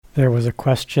there was a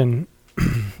question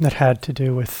that had to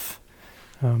do with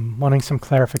wanting some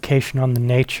clarification on the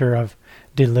nature of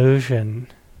delusion,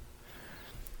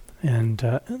 and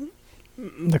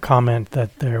the comment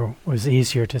that there was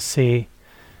easier to see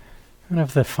kind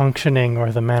of the functioning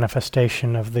or the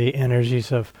manifestation of the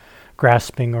energies of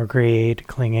grasping or greed,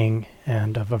 clinging,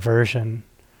 and of aversion,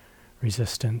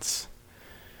 resistance.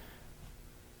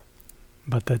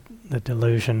 But the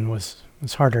delusion was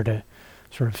harder to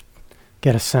sort of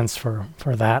get a sense for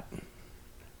that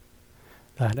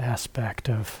aspect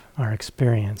of our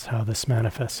experience, how this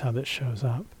manifests, how this shows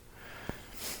up.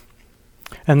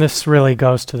 And this really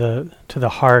goes to the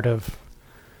heart of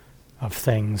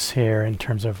things here in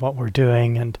terms of what we're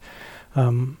doing, and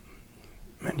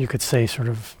you could say sort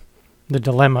of the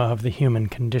dilemma of the human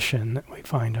condition that we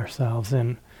find ourselves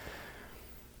in.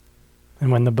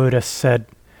 And when the Buddha said,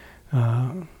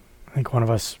 I think one of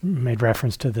us made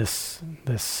reference to this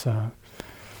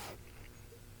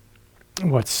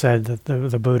what's said that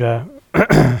the Buddha,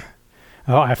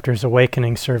 after his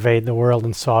awakening, surveyed the world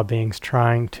and saw beings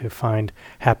trying to find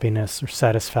happiness or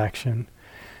satisfaction,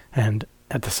 and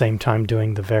at the same time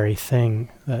doing the very thing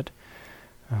that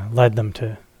led them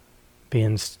to be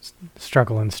in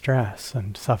struggle and stress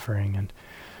and suffering.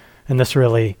 And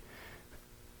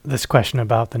this question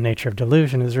about the nature of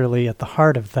delusion is really at the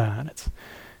heart of that.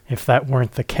 If that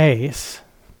weren't the case,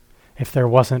 if there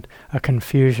wasn't a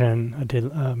confusion,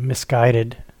 a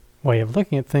misguided way of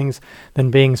looking at things,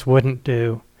 then beings wouldn't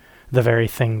do the very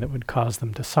thing that would cause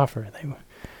them to suffer.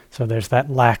 So there's that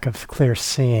lack of clear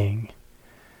seeing,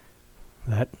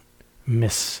 that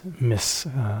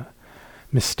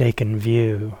mistaken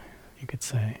view, you could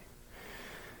say.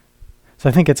 So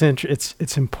I think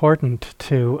it's important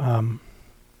to,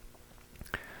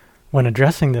 when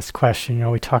addressing this question,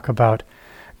 we talk about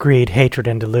greed, hatred,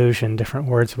 and delusion, different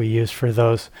words we use for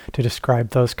those to describe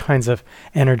those kinds of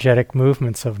energetic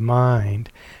movements of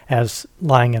mind as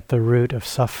lying at the root of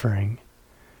suffering.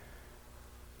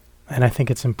 And I think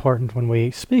it's important when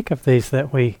we speak of these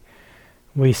that we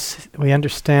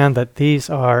understand that these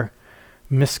are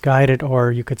misguided,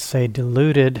 or you could say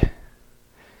deluded,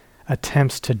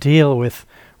 attempts to deal with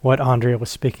what Andrea was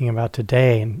speaking about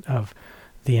today, and of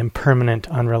the impermanent,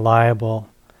 unreliable,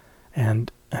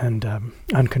 and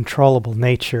uncontrollable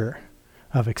nature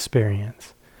of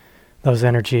experience. Those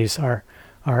energies are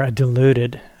a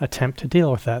deluded attempt to deal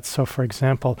with that. So for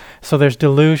example, there's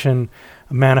delusion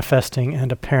manifesting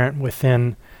and apparent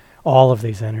within all of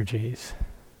these energies.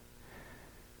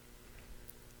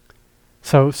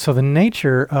 So the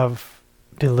nature of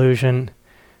delusion,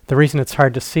 the reason it's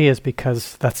hard to see is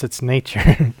because that's its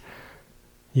nature.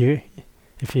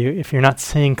 If you're not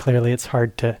seeing clearly, it's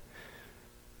hard to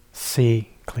see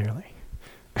clearly.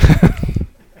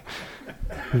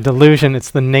 Delusion,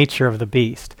 it's the nature of the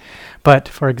beast. But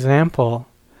for example,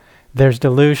 there's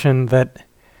delusion that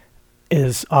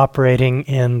is operating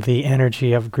in the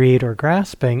energy of greed or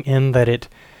grasping, in that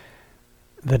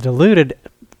the deluded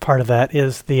part of that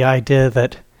is the idea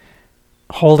that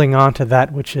holding on to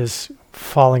that which is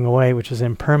falling away, which is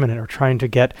impermanent, or trying to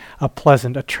get a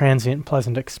transient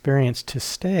pleasant experience to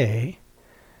stay,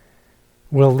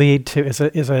 will lead to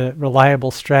is a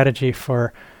reliable strategy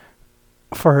for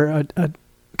a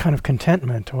kind of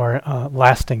contentment or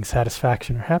lasting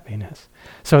satisfaction or happiness.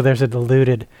 So there's a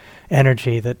deluded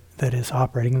energy that is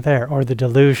operating there, or the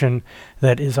delusion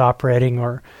that is operating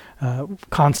or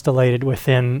constellated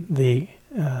within the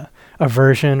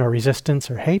aversion or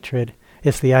resistance or hatred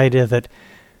is the idea that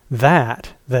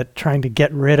trying to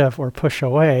get rid of or push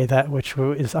away that which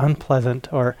is unpleasant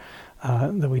or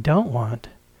that we don't want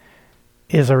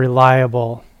is a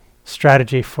reliable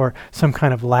strategy for some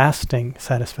kind of lasting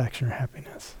satisfaction or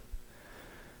happiness.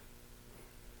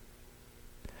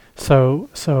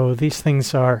 So these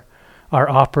things are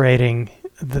operating.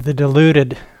 The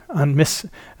deluded, and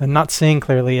not seeing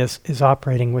clearly, is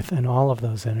operating within all of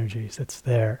those energies. It's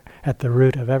there at the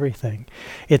root of everything.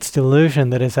 It's delusion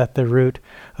that is at the root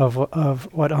of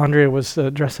what Andrea was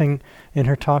addressing in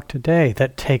her talk today,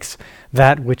 that takes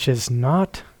that which is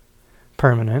not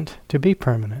permanent to be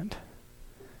permanent,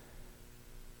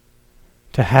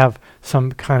 to have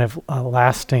some kind of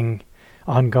lasting,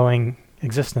 ongoing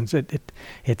existence.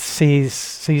 It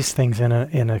sees things in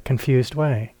a confused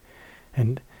way,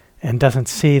 and doesn't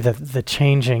see the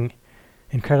changing,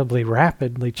 incredibly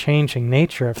rapidly changing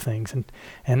nature of things,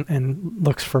 and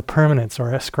looks for permanence,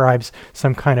 or ascribes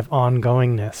some kind of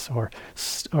ongoingness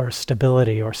or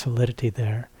stability or solidity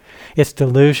there. It's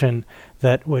delusion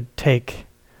that would take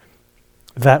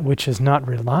that which is not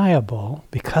reliable,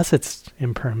 because it's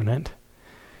impermanent,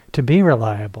 to be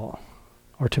reliable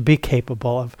or to be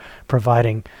capable of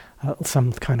providing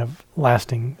some kind of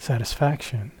lasting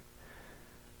satisfaction.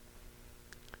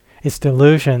 It's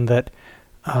delusion that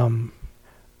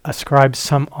ascribes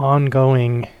some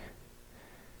ongoing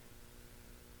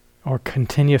or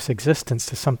continuous existence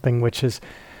to something which is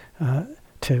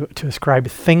to ascribe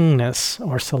thingness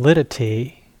or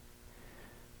solidity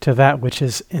to that which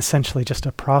is essentially just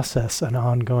a process, an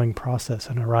ongoing process,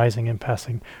 an arising and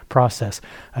passing process,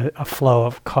 a flow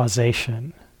of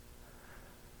causation,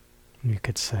 you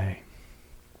could say,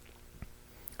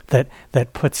 that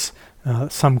puts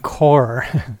some core,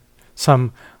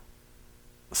 some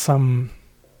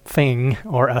thing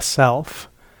or a self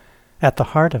at the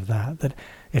heart of that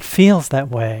it feels that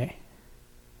way.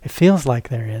 It feels like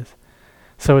there is.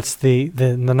 So it's the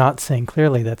not saying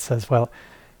clearly that says, well,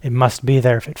 it must be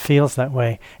there if it feels that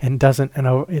way, and doesn't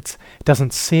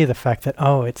see the fact that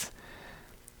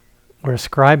we're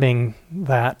ascribing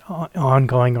that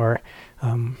ongoing or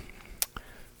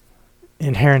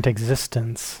inherent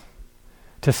existence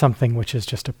to something which is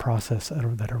just a process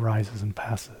that arises and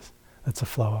passes. That's a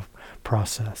flow of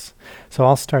process. So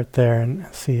I'll start there and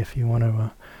see if you want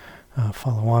to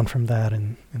follow on from that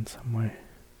in some way.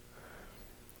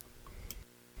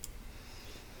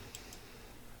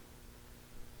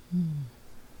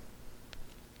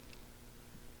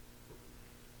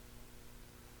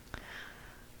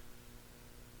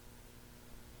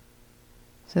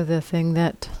 So the thing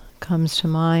that comes to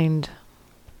mind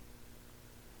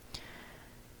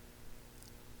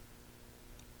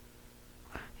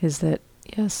is that,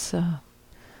 yes,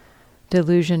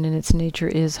 delusion in its nature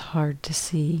is hard to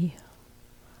see.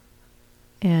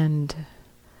 And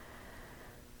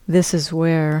this is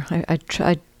where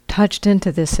I touched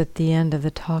into this at the end of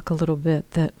the talk a little bit,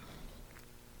 that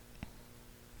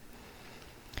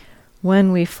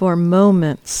when we for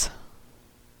moments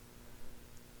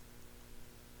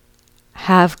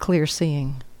have clear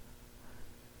seeing,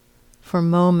 for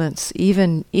moments,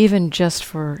 even just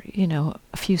for,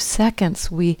 a few seconds,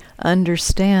 we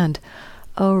understand,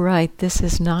 oh right, this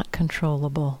is not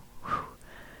controllable.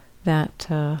 That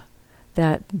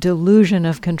delusion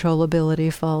of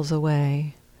controllability falls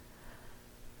away.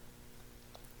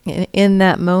 In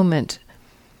that moment,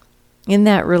 in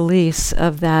that release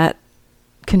of that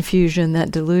confusion,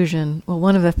 that delusion, well,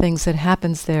 one of the things that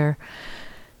happens there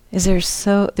is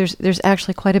there's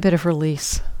actually quite a bit of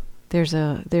release.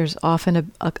 There's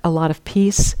often a lot of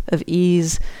peace, of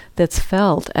ease that's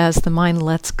felt as the mind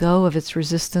lets go of its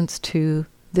resistance to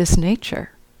this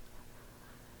nature.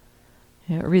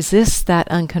 It resists that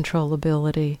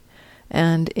uncontrollability.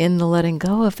 And in the letting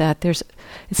go of that,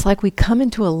 it's like we come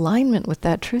into alignment with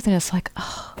that truth, and it's like,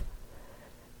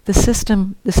 the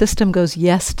system goes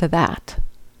yes to that.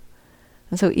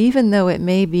 And so even though it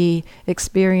may be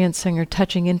experiencing or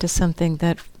touching into something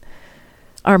that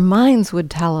our minds would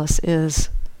tell us is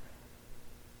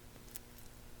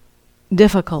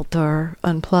difficult or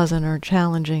unpleasant or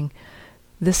challenging,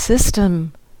 the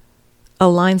system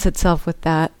aligns itself with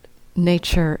that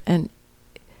nature, and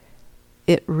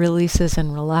it releases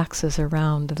and relaxes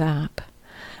around that.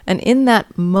 And in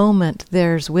that moment,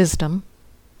 there's wisdom.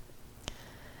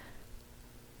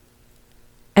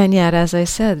 And yet, as I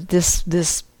said,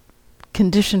 this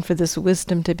condition for this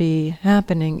wisdom to be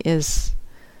happening is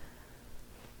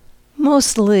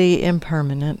mostly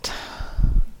impermanent.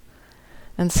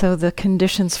 And so the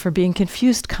conditions for being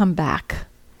confused come back.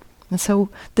 And so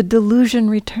the delusion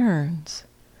returns.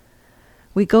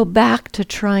 We go back to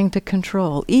trying to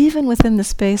control, even within the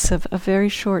space of a very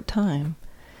short time.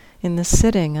 In the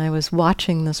sitting, I was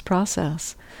watching this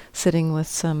process, sitting with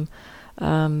some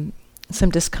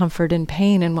discomfort and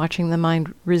pain, and watching the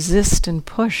mind resist and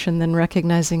push, and then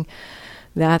recognizing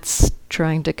that's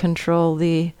trying to control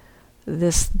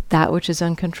that which is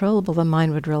uncontrollable. The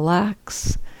mind would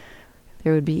relax,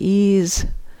 there would be ease,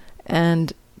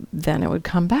 and then it would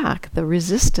come back. The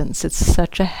resistance, it's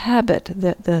such a habit.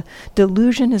 The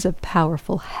delusion is a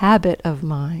powerful habit of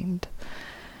mind.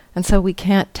 And so we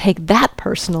can't take that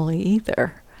personally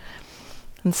either.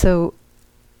 And so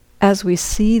as we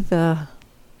see the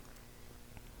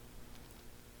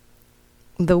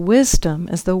wisdom,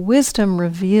 as the wisdom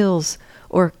reveals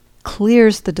or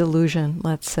clears the delusion,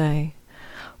 let's say,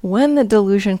 when the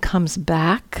delusion comes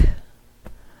back,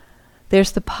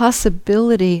 there's the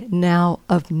possibility now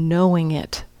of knowing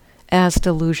it as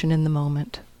delusion in the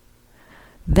moment.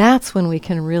 That's when we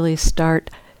can really start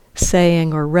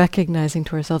saying or recognizing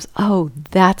to ourselves, oh,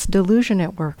 that's delusion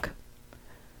at work.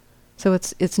 So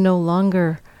it's no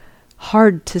longer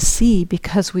hard to see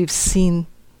because we've seen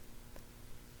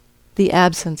the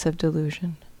absence of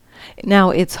delusion.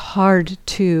 Now it's hard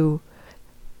to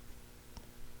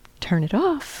turn it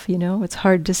off. It's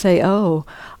hard to say, oh,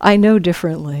 I know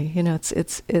differently.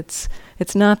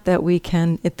 It's not that we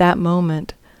can, at that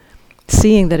moment,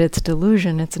 seeing that it's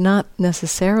delusion, it's not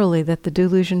necessarily that the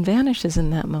delusion vanishes in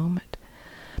that moment.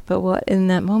 But what in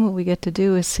that moment we get to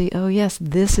do is see, oh yes,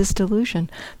 this is delusion.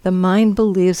 The mind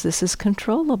believes this is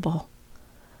controllable.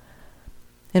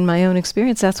 In my own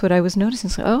experience, that's what I was noticing.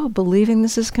 So, believing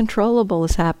this is controllable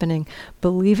is happening.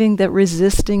 Believing that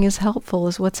resisting is helpful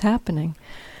is what's happening.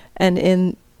 And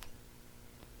in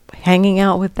hanging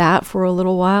out with that for a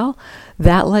little while,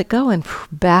 that let go and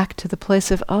back to the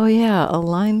place of,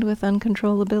 aligned with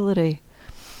uncontrollability.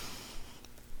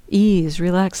 Ease,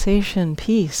 relaxation,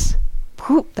 peace.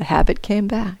 Whoop, the habit came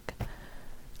back.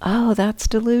 Oh, that's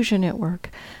delusion at work.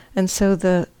 And so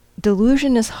the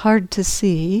delusion is hard to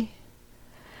see,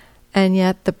 and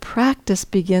yet the practice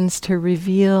begins to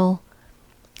reveal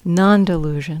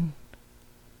non-delusion.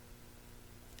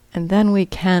 And then we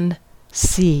can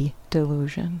see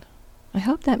delusion. I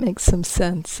hope that makes some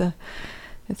sense.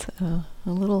 It's a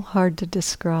little hard to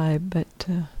describe, but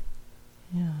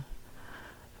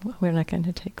we're not going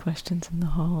to take questions in the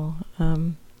hall.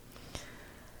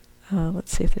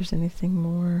 Let's see if there's anything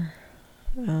more.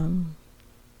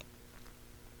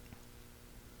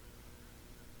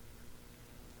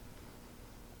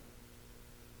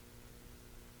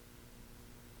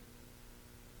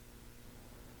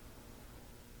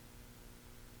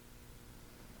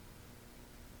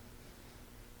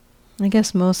 I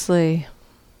guess mostly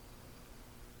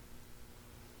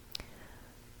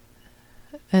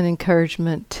an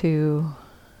encouragement to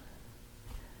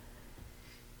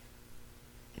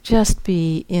just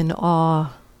be in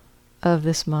awe of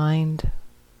this mind.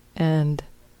 And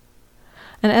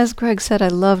as Greg said, I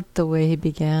loved the way he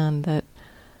began, that,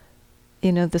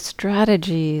 the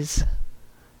strategies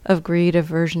of greed,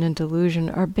 aversion, and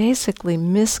delusion are basically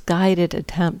misguided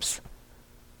attempts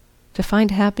to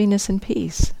find happiness and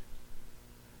peace.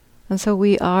 And so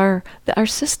our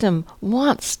system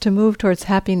wants to move towards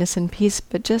happiness and peace,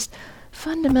 but just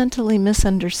fundamentally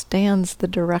misunderstands the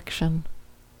direction.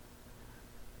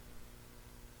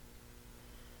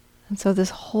 And so this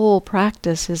whole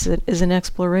practice is an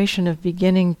exploration of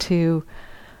beginning to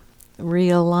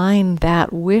realign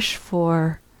that wish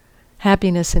for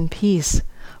happiness and peace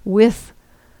with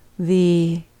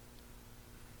the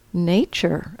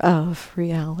nature of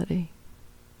reality.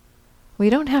 We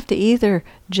don't have to either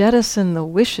jettison the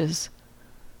wishes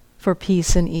for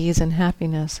peace and ease and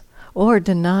happiness or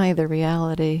deny the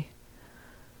reality.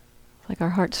 Like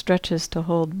our heart stretches to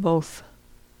hold both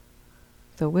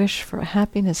the wish for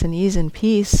happiness and ease and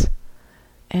peace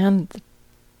and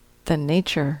the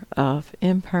nature of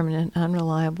impermanent,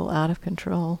 unreliable, out of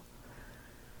control.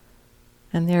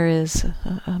 And there is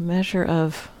a measure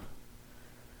of,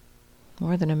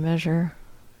 more than a measure,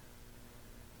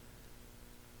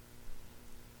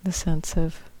 the sense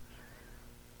of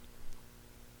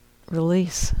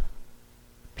release,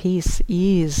 peace,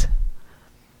 ease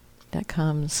that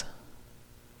comes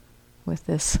with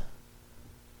this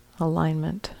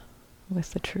alignment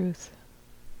with the truth.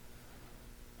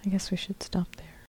 I guess we should stop there.